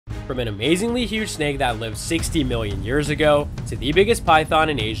from an amazingly huge snake that lived 60 million years ago to the biggest python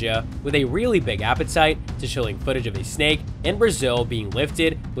in Asia with a really big appetite to showing footage of a snake in Brazil being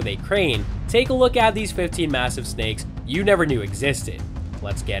lifted with a crane, take a look at these 15 massive snakes you never knew existed.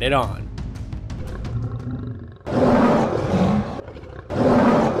 Let's get it on.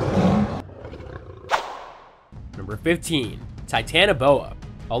 Number 15. Titanoboa.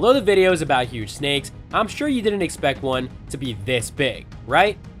 Although the video is about huge snakes, I'm sure you didn't expect one to be this big,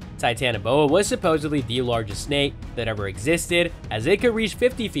 right? Titanoboa was supposedly the largest snake that ever existed, as it could reach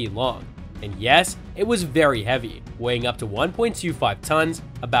 50 feet long. And yes, it was very heavy, weighing up to 1.25 tons,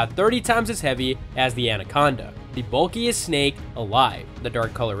 about 30 times as heavy as the anaconda, the bulkiest snake alive. The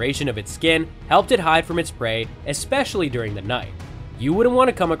dark coloration of its skin helped it hide from its prey, especially during the night. You wouldn't want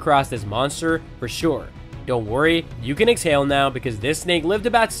to come across this monster for sure. Don't worry, you can exhale now because this snake lived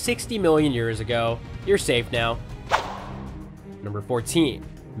about 60 million years ago. You're safe now. Number 14.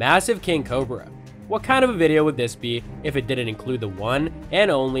 Massive king cobra. What kind of a video would this be if it didn't include the one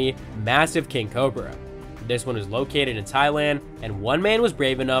and only massive king cobra? This one is located in Thailand, and one man was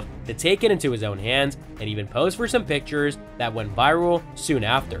brave enough to take it into his own hands and even pose for some pictures that went viral soon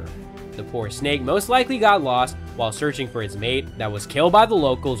after. The poor snake most likely got lost while searching for its mate that was killed by the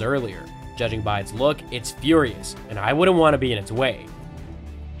locals earlier. Judging by its look, it's furious, and I wouldn't want to be in its way.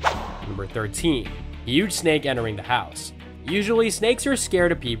 Number 13. Huge snake entering the house. Usually, snakes are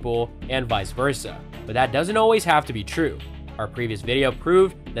scared of people and vice versa, but that doesn't always have to be true. Our previous video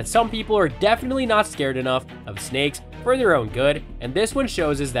proved that some people are definitely not scared enough of snakes for their own good, and this one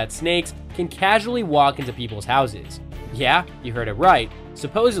shows us that snakes can casually walk into people's houses. Yeah, you heard it right.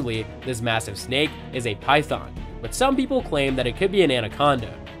 Supposedly, this massive snake is a python, but some people claim that it could be an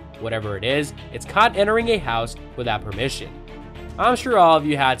anaconda. Whatever it is, it's caught entering a house without permission. I'm sure all of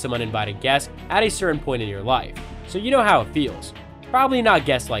you had some uninvited guests at a certain point in your life, so you know how it feels. Probably not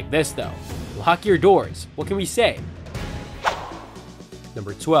guests like this though. Lock your doors, what can we say?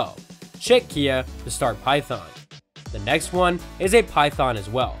 Number 12. Chick-Kia, the star python. The next one is a python as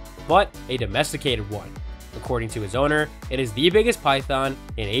well, but a domesticated one. According to his owner, it is the biggest python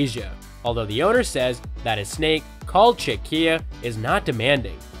in Asia, although the owner says that his snake, called Chick-Kia, is not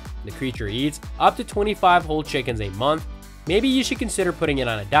demanding. The creature eats up to 25 whole chickens a month. Maybe you should consider putting it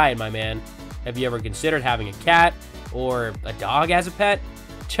on a diet, my man. Have you ever considered having a cat or a dog as a pet?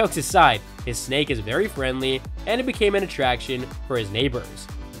 Jokes aside, his snake is very friendly and it became an attraction for his neighbors.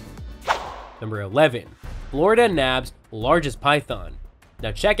 Number 11. Florida Nab's largest python.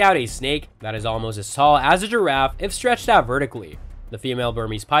 Now check out a snake that is almost as tall as a giraffe if stretched out vertically. The female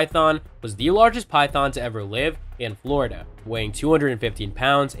Burmese python was the largest python to ever live in Florida, weighing 215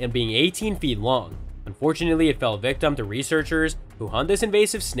 pounds and being 18 feet long. Unfortunately, it fell victim to researchers who hunt this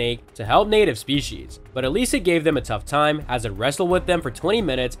invasive snake to help native species, but at least it gave them a tough time as it wrestled with them for 20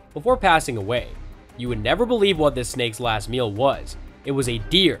 minutes before passing away. You would never believe what this snake's last meal was. It was a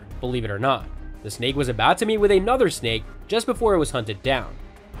deer, believe it or not. The snake was about to meet with another snake just before it was hunted down.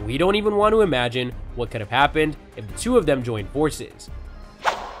 We don't even want to imagine what could have happened if the two of them joined forces.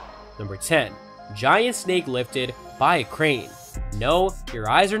 Number 10. Giant snake lifted by a crane. No, your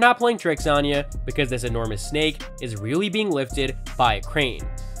eyes are not playing tricks on you because this enormous snake is really being lifted by a crane.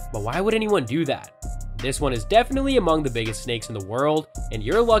 But why would anyone do that? This one is definitely among the biggest snakes in the world, and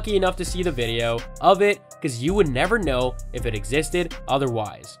you're lucky enough to see the video of it because you would never know if it existed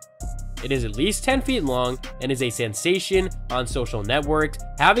otherwise. It is at least 10 feet long and is a sensation on social networks,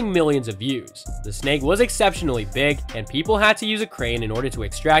 having millions of views. The snake was exceptionally big and people had to use a crane in order to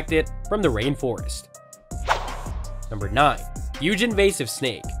extract it from the rainforest. Number 9. Huge invasive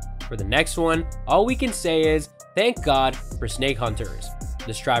snake. For the next one, all we can say is, thank God for snake hunters.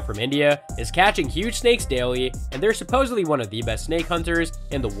 This tribe from India is catching huge snakes daily, and they're supposedly one of the best snake hunters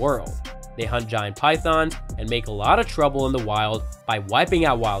in the world. They hunt giant pythons and make a lot of trouble in the wild by wiping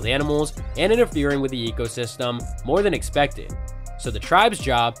out wild animals and interfering with the ecosystem more than expected. So the tribe's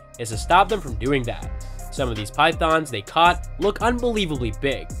job is to stop them from doing that. Some of these pythons they caught look unbelievably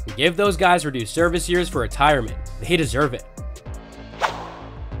big. Give those guys reduced service years for retirement. They deserve it.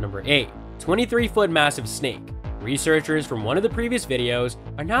 Number 8. 23-foot massive snake. Researchers from one of the previous videos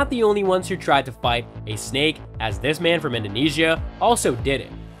are not the only ones who tried to fight a snake, as this man from Indonesia also did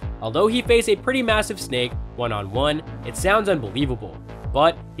it. Although he faced a pretty massive snake one-on-one, it sounds unbelievable,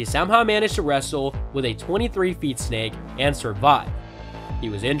 but he somehow managed to wrestle with a 23-foot snake and survive. He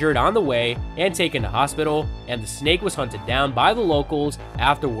was injured on the way and taken to hospital, and the snake was hunted down by the locals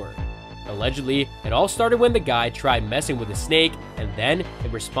afterward. Allegedly, it all started when the guy tried messing with the snake, and then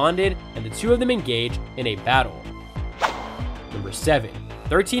it responded and the two of them engaged in a battle. Number 7.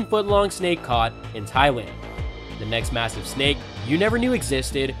 13-foot long snake caught in Thailand. The next massive snake you never knew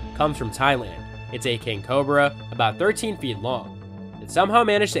existed comes from Thailand. It's a king cobra about 13 feet long. It somehow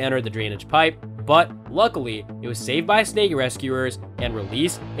managed to enter the drainage pipe, but luckily it was saved by snake rescuers and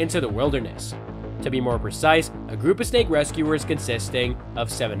released into the wilderness. To be more precise, a group of snake rescuers consisting of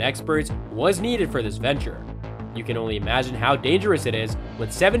 7 experts was needed for this venture. You can only imagine how dangerous it is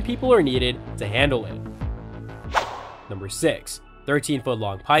when 7 people are needed to handle it. Number 6. 13-foot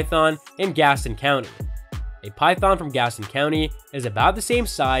long python in Gaston County. A python from Gaston County is about the same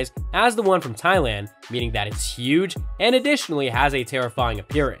size as the one from Thailand, meaning that it's huge and additionally has a terrifying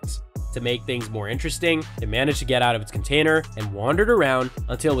appearance. To make things more interesting, it managed to get out of its container and wandered around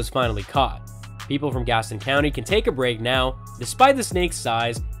until it was finally caught. People from Gaston County can take a break now. Despite the snake's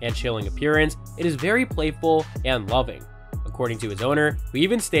size and chilling appearance, it is very playful and loving. According to its owner, who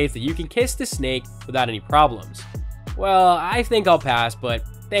even states that you can kiss the snake without any problems. Well, I think I'll pass, but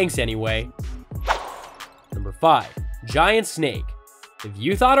thanks anyway. Number 5. Giant snake. If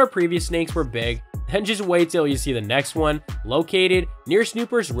you thought our previous snakes were big, then just wait till you see the next one, located near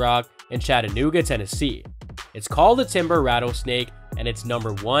Snoopers Rock in Chattanooga, Tennessee. It's called a timber rattlesnake, and it's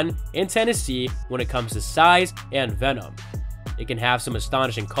number 1 in Tennessee when it comes to size and venom. It can have some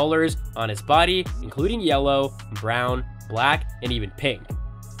astonishing colors on its body, including yellow, brown, black, and even pink.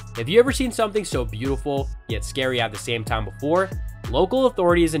 Have you ever seen something so beautiful yet scary at the same time before? Local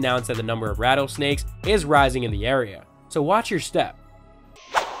authorities announced that the number of rattlesnakes is rising in the area, so watch your step.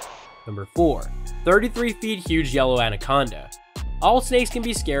 Number 4. 33 feet huge yellow anaconda. All snakes can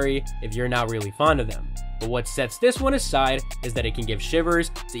be scary if you're not really fond of them, but what sets this one aside is that it can give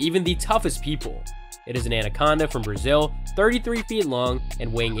shivers to even the toughest people. It is an anaconda from Brazil, 33 feet long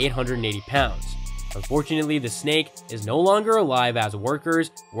and weighing 880 pounds. Unfortunately, the snake is no longer alive as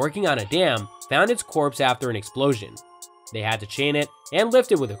workers working on a dam found its corpse after an explosion. They had to chain it and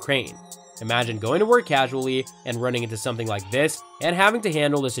lift it with a crane. Imagine going to work casually and running into something like this and having to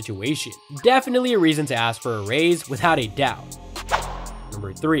handle the situation. Definitely a reason to ask for a raise without a doubt.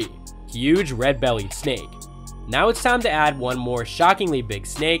 Number 3. Huge red-bellied snake. Now it's time to add one more shockingly big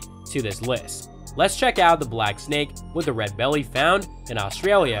snake to this list. Let's check out the black snake with a red belly found in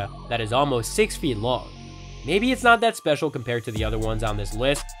Australia that is almost 6 feet long. Maybe it's not that special compared to the other ones on this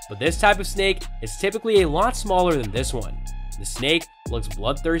list, but this type of snake is typically a lot smaller than this one. The snake looks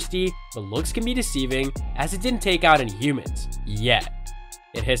bloodthirsty, but looks can be deceiving as it didn't take out any humans, yet.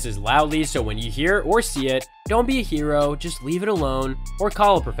 It hisses loudly, so when you hear or see it, don't be a hero, just leave it alone or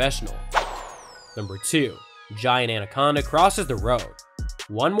call a professional. Number 2. Giant anaconda crosses the road.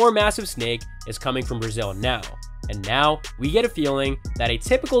 One more massive snake is coming from Brazil now, and now we get a feeling that a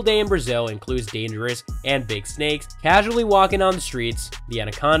typical day in Brazil includes dangerous and big snakes casually walking on the streets. The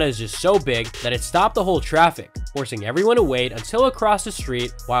anaconda is just so big that it stopped the whole traffic, forcing everyone to wait until it crossed the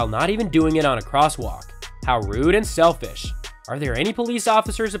street while not even doing it on a crosswalk. How rude and selfish. Are there any police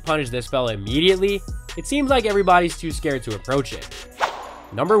officers to punish this fella immediately? It seems like everybody's too scared to approach it.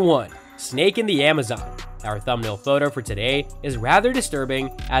 Number 1. Snake in the Amazon. Our thumbnail photo for today is rather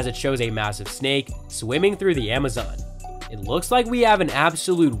disturbing as it shows a massive snake swimming through the Amazon. It looks like we have an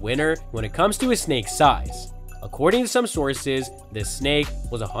absolute winner when it comes to a snake's size. According to some sources, this snake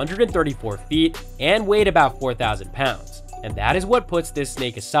was 134 feet and weighed about 4,000 pounds, and that is what puts this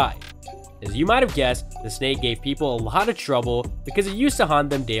snake aside. As you might have guessed, the snake gave people a lot of trouble because it used to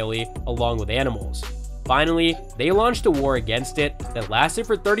haunt them daily along with animals. Finally, they launched a war against it that lasted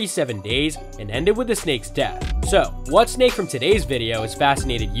for 37 days and ended with the snake's death. So, what snake from today's video has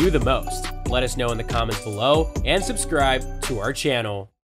fascinated you the most? Let us know in the comments below and subscribe to our channel.